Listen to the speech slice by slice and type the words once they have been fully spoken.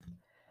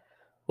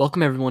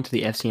Welcome everyone to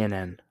the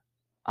FCNN.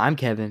 I'm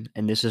Kevin,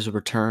 and this is a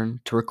return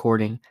to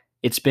recording.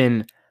 It's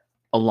been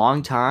a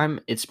long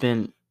time.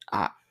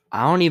 I,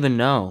 I don't even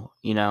know.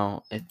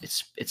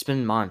 It's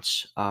been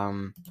months.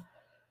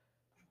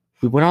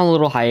 We went on a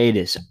little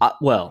hiatus.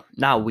 Well,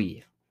 not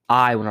we.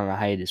 I went on a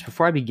hiatus.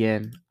 Before I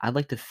begin, I'd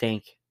like to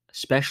thank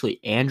especially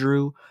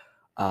Andrew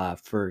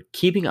for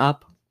keeping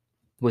up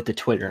with the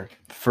Twitter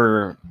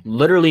for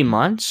literally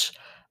months.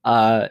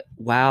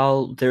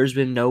 While there's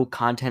been no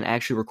content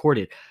actually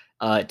recorded,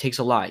 it takes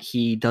a lot.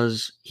 He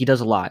does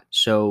a lot.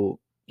 So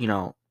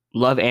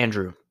love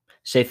Andrew.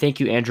 Say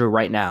thank you, Andrew,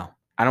 right now.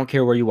 I don't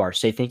care where you are.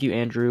 Say thank you,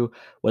 Andrew.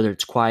 Whether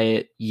it's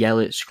quiet, yell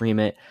it, scream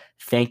it.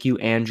 Thank you,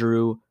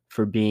 Andrew,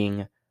 for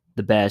being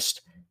the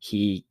best.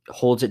 He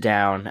holds it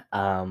down. If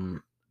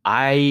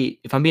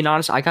I'm being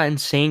honest, I got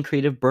insane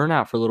creative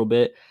burnout for a little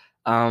bit.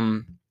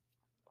 When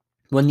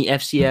the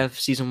FCF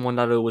season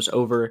 1.0 was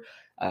over,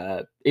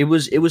 it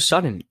was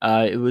sudden.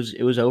 It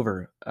was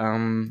over.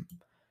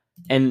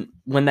 And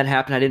when that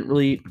happened, I didn't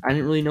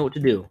really know what to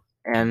do,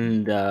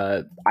 and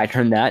I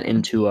turned that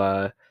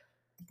into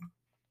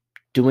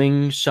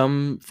doing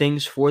some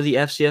things for the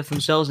FCF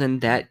themselves,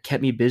 and that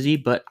kept me busy.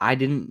 But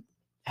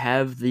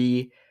have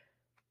the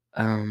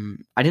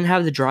I didn't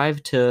have the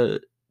drive to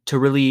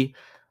really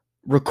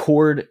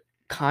record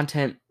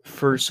content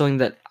for something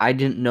that I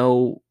didn't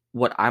know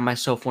what I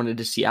myself wanted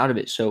to see out of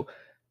it. So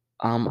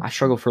I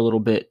struggled for a little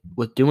bit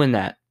with doing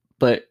that,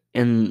 but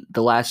in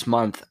the last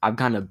month, I've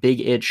gotten a big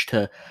itch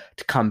to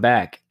come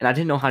back, and I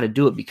didn't know how to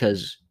do it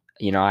because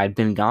I'd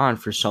been gone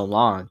for so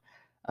long.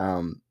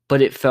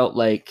 But it felt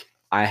like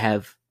I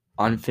have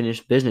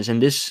unfinished business,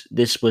 and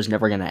this was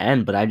never going to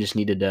end. But I just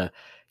needed to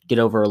get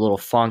over a little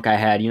funk I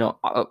had.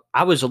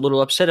 I was a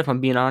little upset, if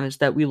I'm being honest,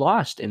 that we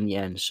lost in the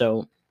end.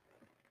 So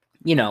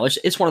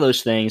it's one of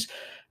those things.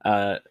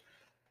 Uh,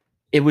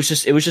 it was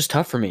just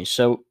tough for me.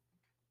 So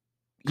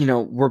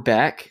we're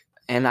back,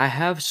 and I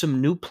have some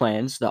new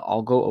plans that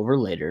I'll go over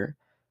later.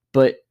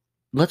 But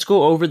let's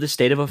go over the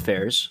state of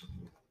affairs.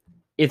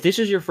 If this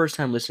is your first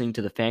time listening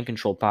to the Fan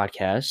Controlled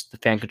podcast, the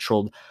Fan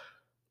Controlled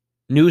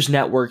News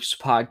Networks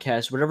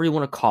podcast, whatever you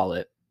want to call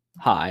it,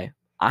 hi,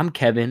 I'm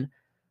Kevin.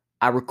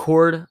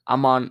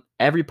 I'm on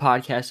every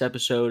podcast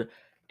episode,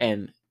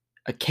 and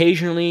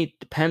occasionally,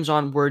 depends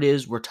on where it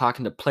is, we're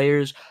talking to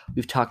players.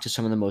 We've talked to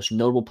some of the most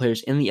notable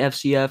players in the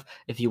FCF.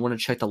 If you want to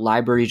check the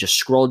library, just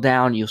scroll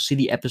down. You'll see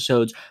the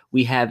episodes.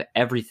 We have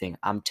everything.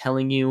 I'm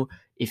telling you,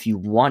 if you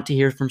want to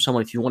hear from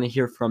someone, if you want to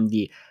hear from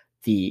the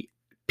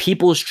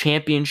People's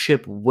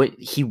Championship, what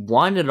he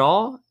won it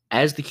all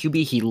as the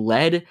QB, he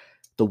led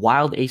the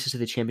Wild Aces to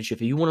the championship.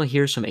 If you want to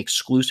hear some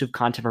exclusive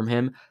content from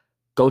him,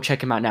 go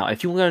check him out now.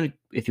 If you want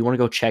to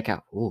go check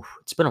out,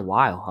 it's been a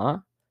while, huh?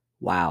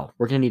 Wow,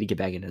 we're gonna need to get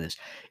back into this.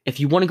 If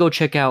you want to go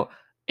check out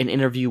an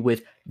interview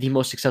with the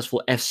most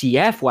successful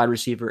FCF wide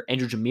receiver,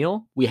 Andrew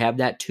Jamil, we have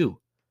that too.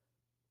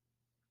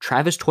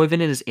 Travis Toivonen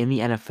is in the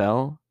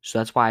NFL, so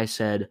that's why I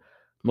said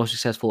most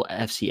successful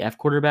FCF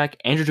quarterback.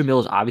 Andrew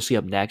Jamil is obviously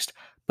up next,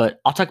 but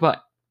I'll talk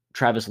about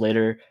Travis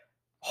later.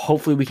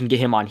 Hopefully we can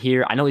get him on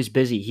here. I know he's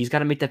busy. He's got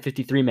to make that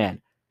 53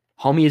 man.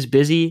 Homie is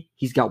busy.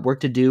 He's got work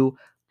to do.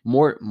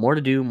 More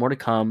to do, more to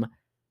come.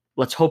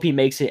 Let's hope he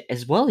makes it,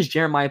 as well as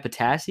Jeremiah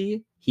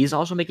Potassi. He's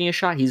also making a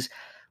shot. He's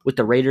with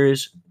the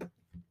Raiders.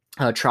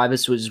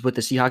 Travis was with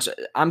the Seahawks.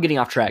 I'm getting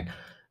off track.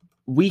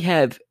 We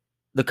have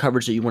the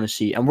coverage that you want to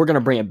see, and we're going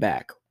to bring it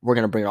back. We're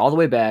going to bring it all the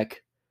way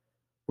back.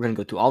 We're going to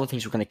go through all the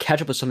things. We're going to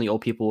catch up with some of the old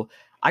people.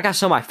 I got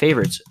some of my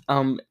favorites.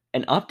 An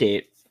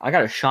update. I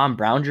got a Sean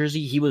Brown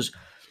jersey. He was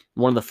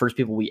one of the first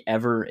people we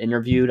ever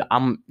interviewed.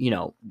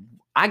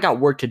 I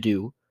got work to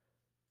do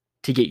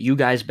to get you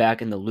guys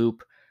back in the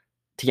loop,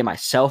 to get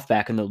myself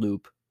back in the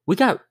loop. We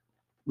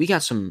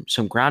got some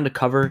ground to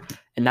cover,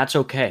 and that's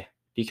okay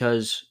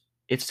because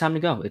it's time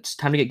to go. It's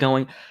time to get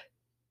going.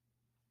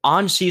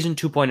 On season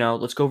 2.0,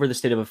 let's go over the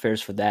state of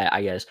affairs for that,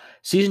 I guess.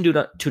 Season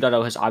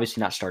 2.0 has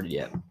obviously not started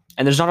yet,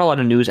 and there's not a lot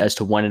of news as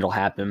to when it'll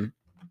happen.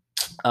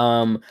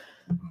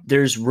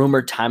 There's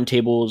rumored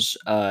timetables.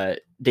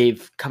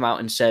 They've come out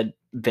and said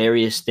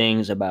various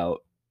things about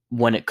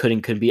when it could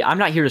and could be. I'm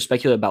not here to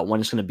speculate about when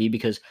it's going to be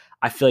because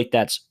I feel like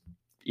that's,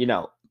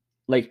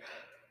 like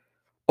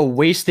a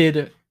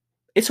wasted.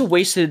 It's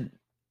wasted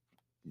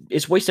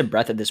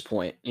breath at this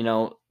point.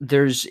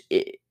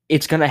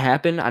 It's going to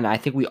happen, and I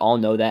think we all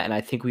know that, and I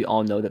think we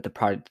all know that the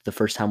product the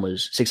first time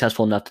was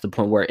successful enough to the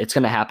point where it's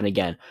going to happen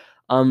again.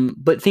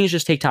 But things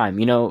just take time.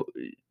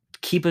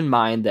 Keep in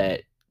mind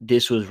that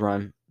this was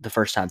run the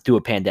first time through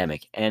a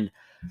pandemic, and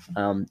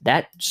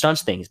that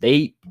stunts things.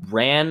 They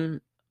ran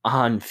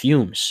on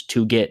fumes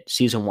to get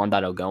season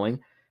 1.0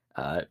 going.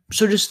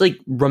 So just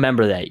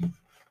remember that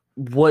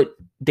what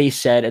they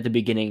said at the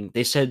beginning,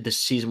 they said the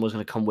season was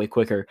going to come way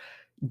quicker.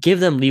 Give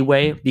them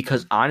leeway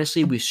because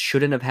honestly, we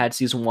shouldn't have had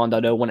season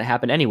 1.0 when it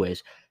happened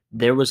anyways.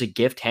 There was a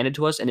gift handed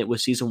to us, and it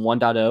was season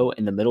 1.0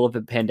 in the middle of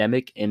a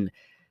pandemic, and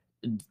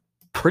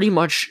pretty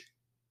much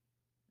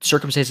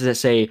circumstances that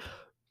say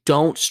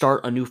don't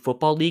start a new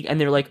football league. And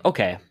they're like,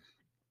 okay,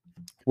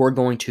 we're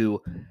going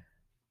to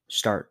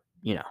start,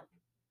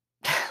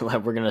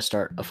 like we're gonna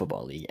start a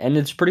football league, and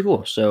it's pretty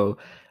cool. So,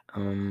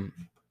 um,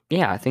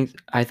 yeah, I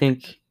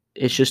think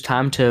it's just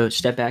time to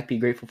step back, be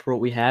grateful for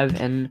what we have,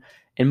 and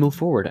move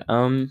forward.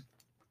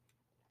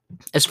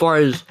 As far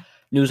as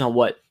news on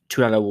what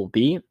 2.0 will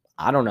be,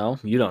 I don't know.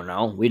 You don't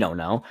know. We don't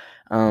know.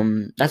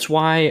 That's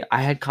why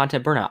I had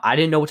content burnout. I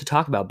didn't know what to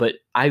talk about, but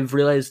I've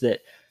realized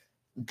that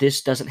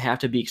this doesn't have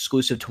to be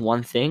exclusive to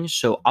one thing.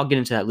 So I'll get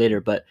into that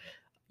later. But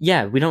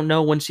yeah, we don't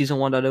know when season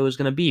 1.0 is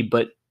going to be.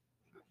 But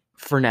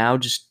for now,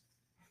 just,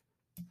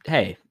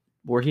 hey,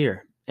 we're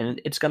here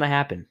and it's going to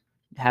happen.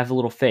 Have a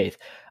little faith.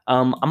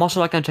 I'm also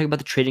not going to talk about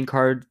the trading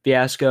card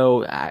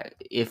fiasco.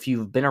 If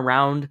you've been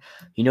around,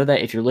 you know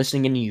that if you're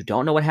listening and you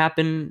don't know what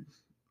happened,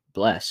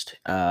 blessed.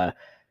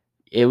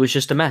 It was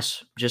just a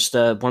mess. Just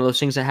one of those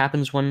things that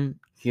happens when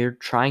you're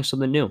trying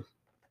something new.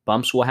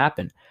 Bumps will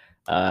happen.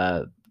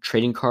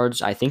 Trading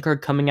cards, I think, are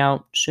coming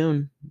out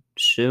soon.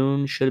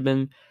 Soon should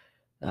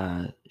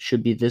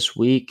be this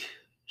week,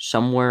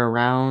 somewhere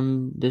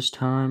around this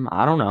time.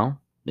 I don't know.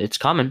 It's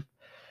coming.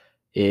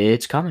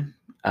 It's coming.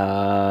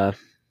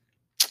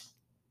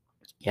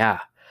 Yeah.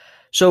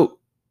 So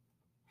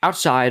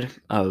outside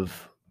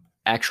of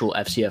actual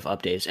FCF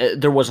updates,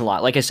 there wasn't a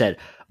lot. Like I said,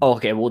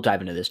 okay, we'll dive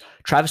into this.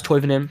 Travis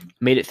Toivonen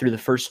made it through the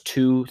first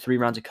 2-3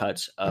 rounds of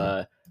cuts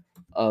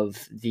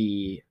of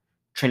the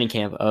training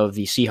camp of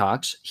the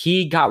Seahawks.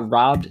 He got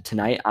robbed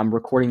tonight. I'm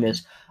recording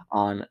this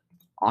on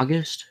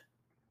August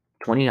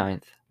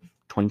 29th,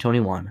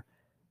 2021.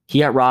 He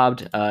got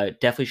robbed.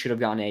 Definitely should have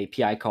gotten a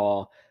PI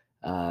call.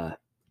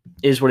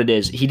 Is what it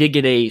is. He did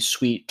get a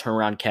sweet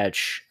turnaround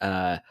catch.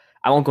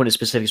 I won't go into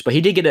specifics, but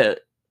he did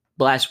get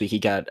last week he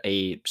got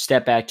a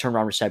step back,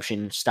 turnaround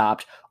reception,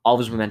 stopped all of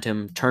his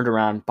momentum, turned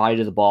around, body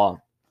to the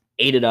ball,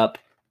 ate it up,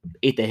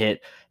 ate the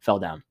hit, fell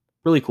down.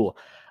 Really cool.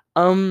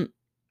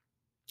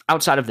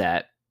 Outside of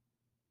that,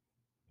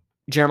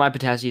 Jeremiah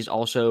Potassi is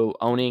also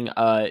owning.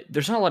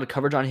 There's not a lot of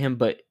coverage on him,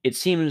 but it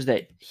seems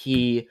that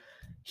he's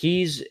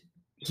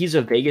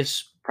a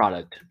Vegas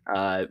product.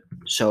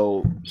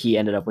 So he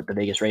ended up with the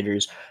Vegas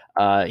Raiders.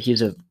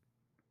 He's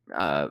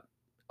a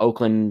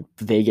Oakland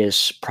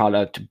Vegas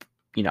product.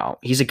 You know,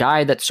 he's a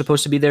guy that's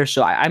supposed to be there.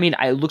 So I mean,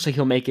 it looks like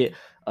he'll make it.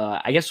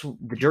 I guess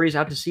the jury's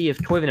out to see if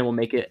Toivonen will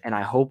make it, and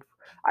I hope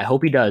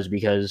he does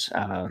because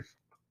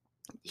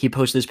he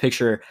posted this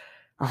picture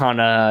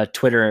on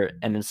Twitter,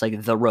 and it's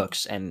like the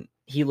Rooks, and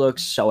he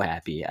looks so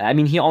happy. I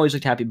mean, he always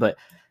looked happy, but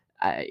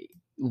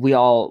we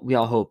all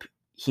hope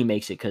he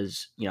makes it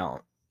because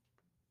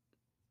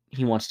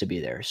he wants to be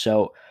there.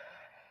 So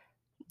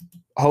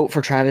hope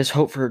for Travis,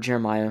 hope for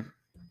Jeremiah.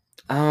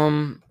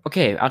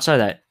 Okay, outside of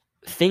that,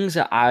 things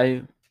that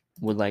I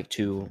would like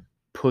to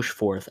push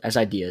forth as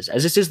ideas,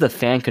 as this is the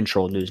fan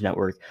controlled news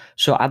network.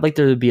 So I'd like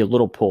there to be a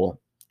little poll.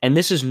 And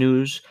this is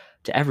news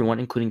to everyone,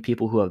 including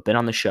people who have been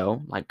on the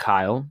show, like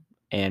Kyle,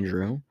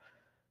 Andrew,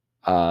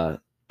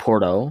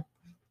 Porto,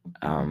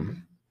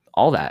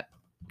 all that.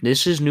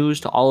 This is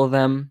news to all of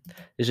them.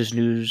 This is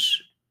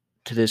news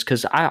to this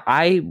because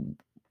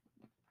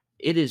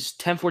it is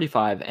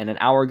 10:45 and an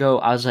hour ago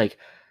I was like,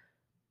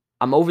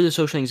 I'm over the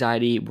social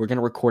anxiety. We're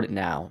gonna record it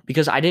now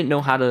because I didn't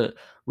know how to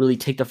really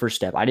take the first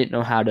step. I didn't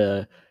know how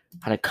to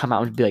come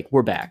out and be like,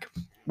 we're back.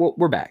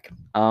 We're back.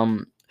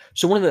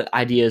 So one of the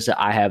ideas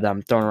that I have that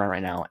I'm throwing around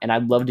right now, and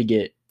I'd love to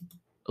get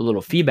a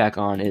little feedback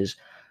on, is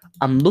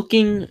I'm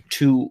looking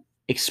to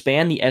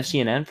expand the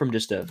FCNN from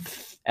just a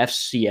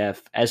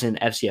FCF, as in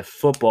FCF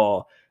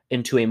football,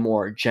 into a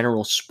more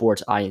general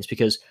sports audience.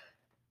 Because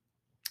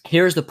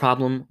here's the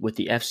problem with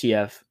the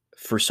FCF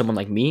for someone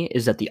like me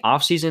is that the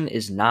offseason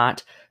is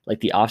not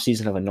like the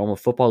offseason of a normal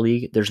football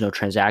league. There's no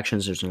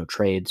transactions, there's no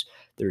trades,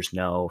 there's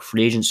no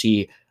free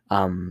agency.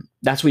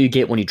 That's what you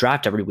get when you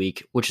draft every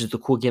week, which is the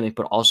cool gimmick,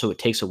 but also it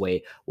takes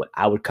away what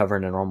I would cover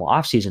in a normal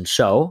offseason.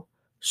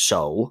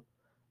 So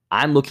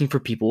I'm looking for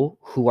people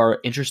who are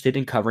interested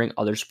in covering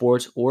other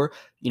sports, or,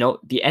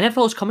 the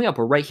NFL is coming up.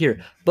 We're right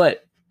here.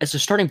 But as a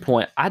starting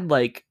point, I'd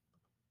like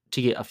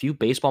to get a few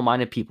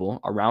baseball-minded people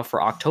around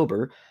for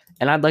October,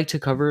 and I'd like to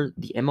cover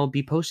the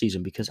MLB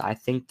postseason because I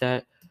think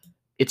that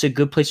it's a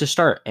good place to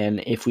start.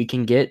 And if we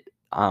can get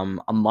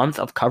a month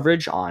of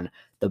coverage on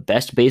the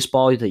best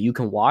baseball that you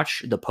can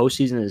watch, the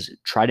postseason is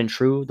tried and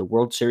true. The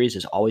World Series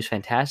is always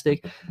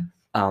fantastic.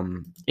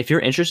 If you're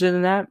interested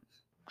in that,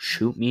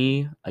 shoot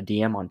me a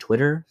DM on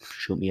Twitter,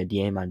 shoot me a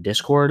DM on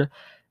Discord,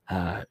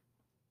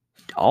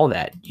 all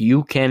that.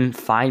 You can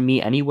find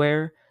me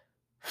anywhere.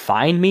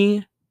 Find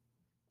me,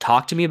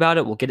 talk to me about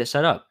it. We'll get it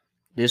set up.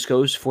 This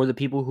goes for the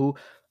people who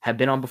have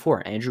been on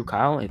before. Andrew,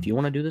 Kyle, if you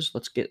want to do this,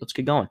 let's get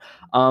going.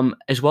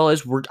 As well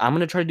as I'm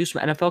going to try to do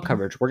some NFL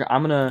coverage.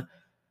 I'm going to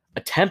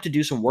attempt to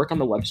do some work on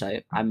the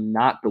website. I'm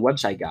not the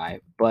website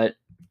guy, but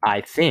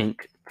I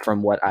think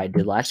from what I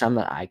did last time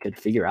that I could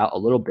figure out a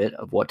little bit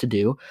of what to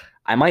do.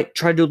 I might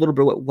try to do a little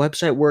bit of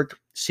website work,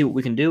 see what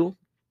we can do.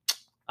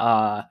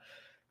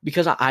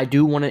 Because I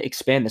do want to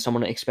expand this. I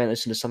want to expand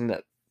this into something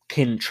that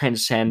can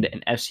transcend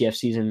an FCF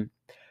season.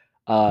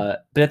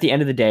 But at the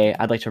end of the day,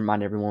 I'd like to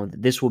remind everyone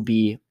that this will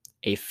be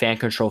a fan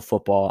control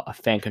football, a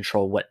fan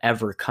control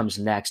whatever comes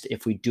next,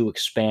 if we do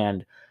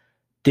expand,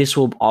 this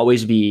will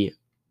always be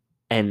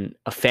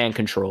a fan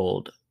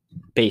controlled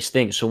based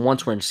thing. So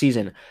once we're in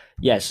season,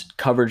 yes,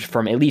 coverage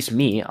from at least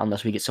me,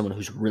 unless we get someone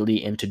who's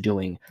really into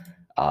doing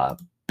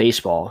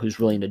baseball, who's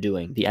really into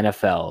doing the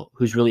NFL,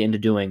 who's really into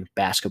doing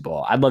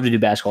basketball. I'd love to do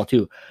basketball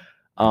too.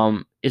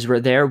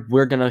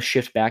 We're going to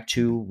shift back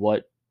to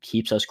what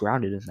keeps us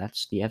grounded, and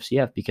that's the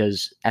FCF,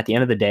 because at the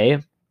end of the day,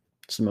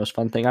 it's the most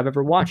fun thing I've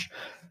ever watched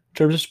in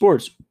terms of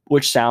sports,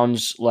 which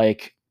sounds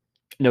like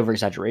an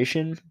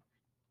over-exaggeration.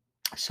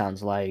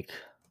 Sounds like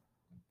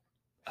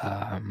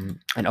an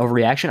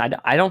overreaction.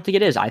 I don't think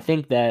it is. I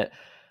think that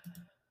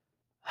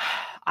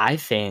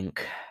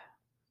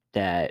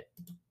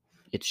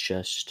it's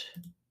just,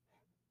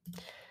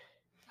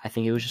 I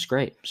think it was just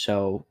great.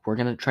 So we're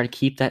going to try to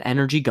keep that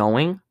energy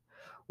going.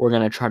 We're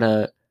going to try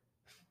to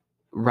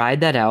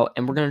ride that out,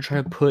 and we're going to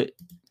try to put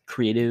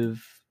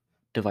creative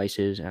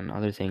devices and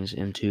other things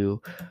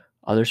into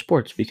other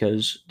sports,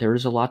 because there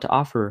is a lot to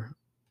offer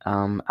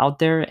out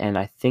there. And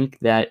I think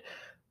that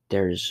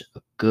there's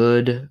a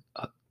good,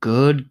 how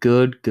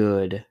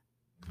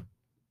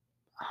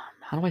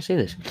do I say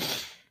this?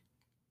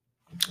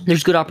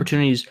 There's good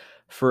opportunities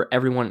for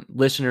everyone,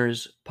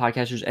 listeners,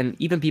 podcasters, and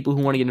even people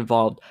who want to get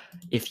involved.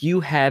 If you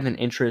have an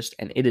interest,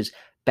 and it is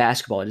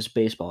basketball, it is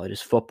baseball, it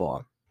is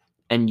football,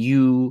 and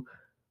you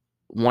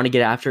want to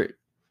get after it,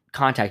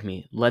 contact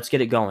me. Let's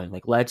get it going.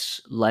 Like, let's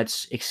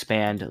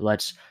expand.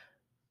 Let's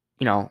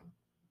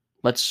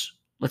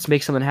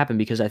make something happen,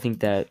 because I think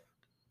that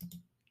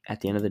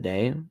at the end of the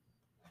day,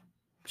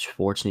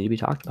 sports need to be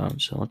talked about.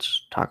 So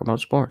let's talk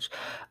about sports.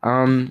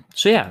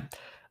 This is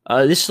a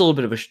little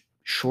bit of a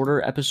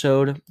shorter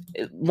episode.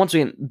 Once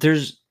again,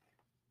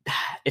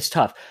 it's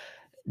tough.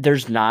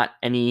 There's not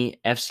any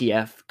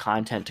FCF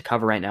content to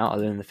cover right now,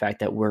 other than the fact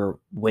that we're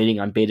waiting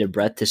on bated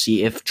breath to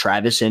see if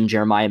Travis and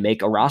Jeremiah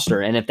make a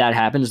roster. And if that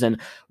happens, then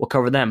we'll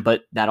cover them.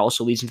 But that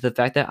also leads into the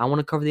fact that I want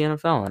to cover the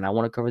NFL, and I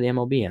want to cover the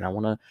MLB, and I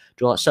want to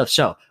do all that stuff.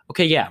 So,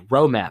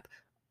 roadmap.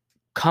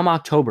 Come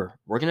October,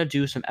 we're going to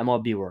do some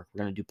MLB work.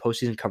 We're going to do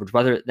postseason coverage,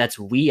 whether that's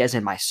we as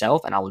in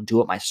myself, and I will do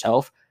it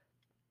myself.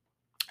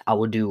 I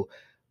will do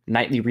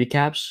nightly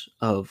recaps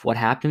of what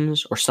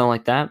happens or something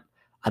like that.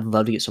 I'd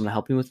love to get someone to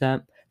help me with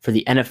that. For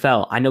the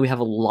NFL, I know we have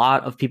a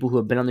lot of people who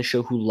have been on the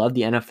show who love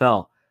the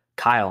NFL.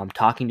 Kyle, I'm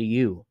talking to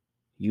you.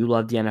 You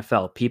love the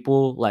NFL.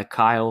 People like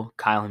Kyle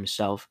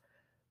himself.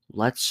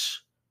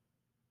 Let's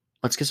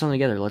get something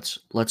together. Let's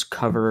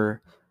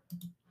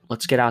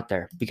get out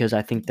there, because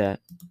I think that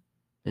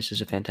this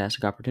is a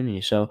fantastic opportunity.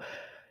 So,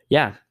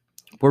 yeah,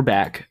 we're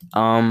back.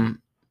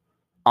 On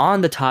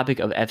the topic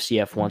of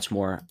FCF once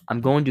more, I'm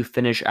going to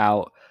finish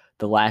out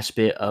the last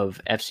bit of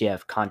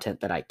FCF content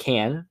that I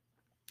can,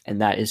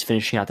 and that is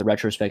finishing out the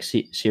retrospect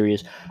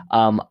series.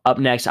 Up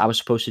next, I was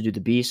supposed to do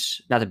the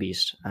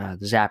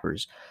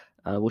Zappers,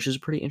 which is a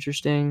pretty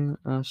interesting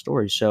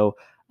story. So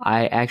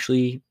I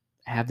actually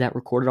have that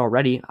recorded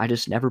already. I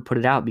just never put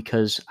it out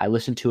because I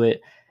listened to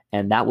it,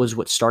 and that was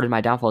what started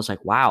my downfall. It's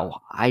like,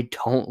 wow, I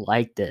don't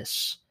like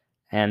this.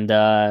 And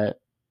I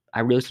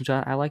really listened to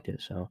it. I liked it.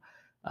 So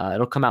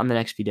it'll come out in the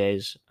next few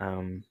days.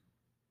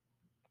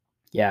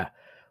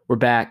 We're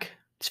back.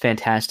 It's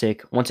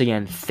fantastic. Once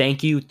again,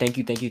 thank you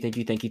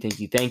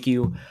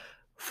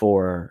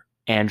for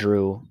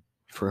Andrew,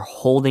 for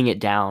holding it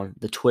down.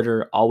 The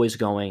Twitter, always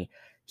going.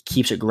 He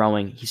keeps it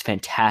growing. He's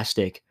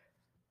fantastic.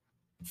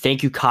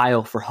 Thank you,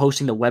 Kyle, for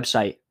hosting the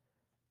website.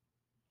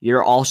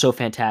 You're also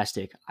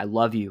fantastic. I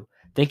love you.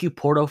 Thank you,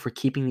 Porto, for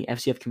keeping the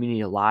FCF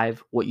community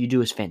alive. What you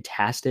do is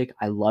fantastic.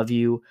 I love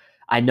you.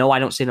 I know I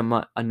don't say them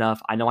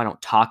enough. I know I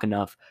don't talk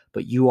enough,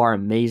 but you are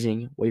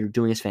amazing. What you're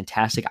doing is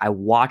fantastic. I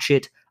watch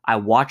it. I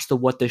watch the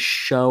What the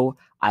Show.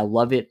 I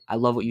love it. I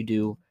love what you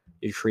do.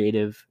 You're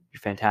creative.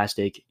 You're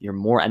fantastic. You're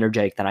more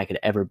energetic than I could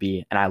ever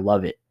be, and I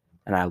love it.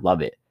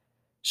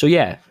 So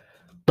yeah,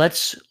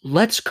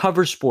 let's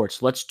cover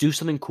sports. Let's do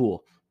something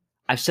cool.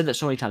 I've said that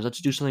so many times.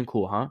 Let's do something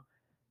cool, huh?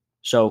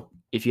 So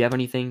if you have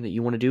anything that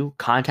you want to do,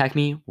 contact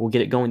me. We'll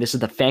get it going. This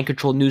is the Fan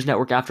Control News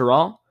Network after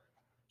all.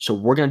 So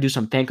we're going to do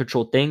some fan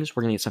control things.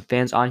 We're going to get some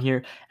fans on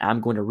here, and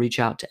I'm going to reach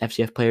out to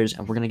FCF players,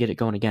 and we're going to get it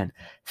going again.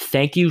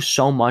 Thank you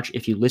so much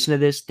if you listen to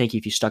this. Thank you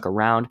if you stuck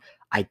around.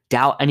 I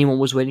doubt anyone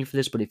was waiting for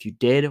this, but if you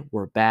did,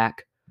 we're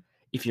back.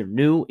 If you're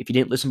new, if you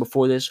didn't listen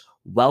before this,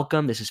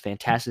 welcome. This is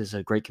fantastic. This is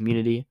a great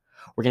community.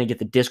 We're going to get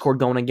the Discord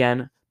going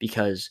again,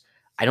 because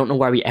I don't know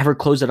why we ever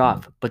closed it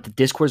off, but the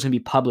Discord is going to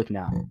be public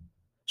now.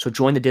 So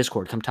join the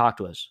Discord. Come talk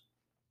to us.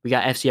 We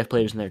got FCF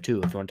players in there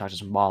too if you want to talk to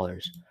some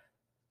ballers.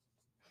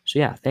 So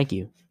yeah, thank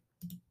you.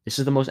 This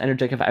is the most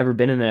energetic I've ever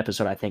been in an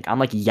episode, I think. I'm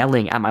like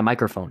yelling at my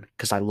microphone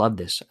because I love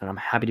this, and I'm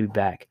happy to be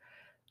back.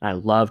 And I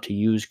love to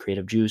use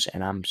Creative Juice,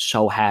 and I'm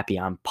so happy.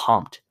 I'm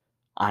pumped.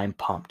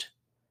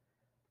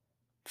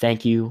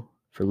 Thank you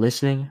for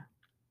listening.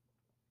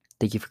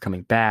 Thank you for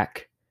coming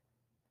back.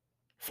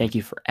 Thank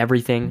you for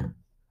everything.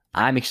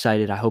 I'm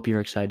excited. I hope you're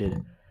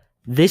excited.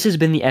 This has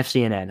been the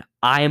FCNN.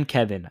 I am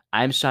Kevin.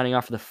 I'm signing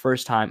off for the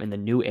first time in the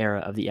new era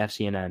of the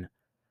FCNN.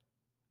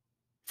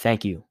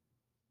 Thank you,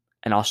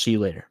 and I'll see you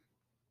later.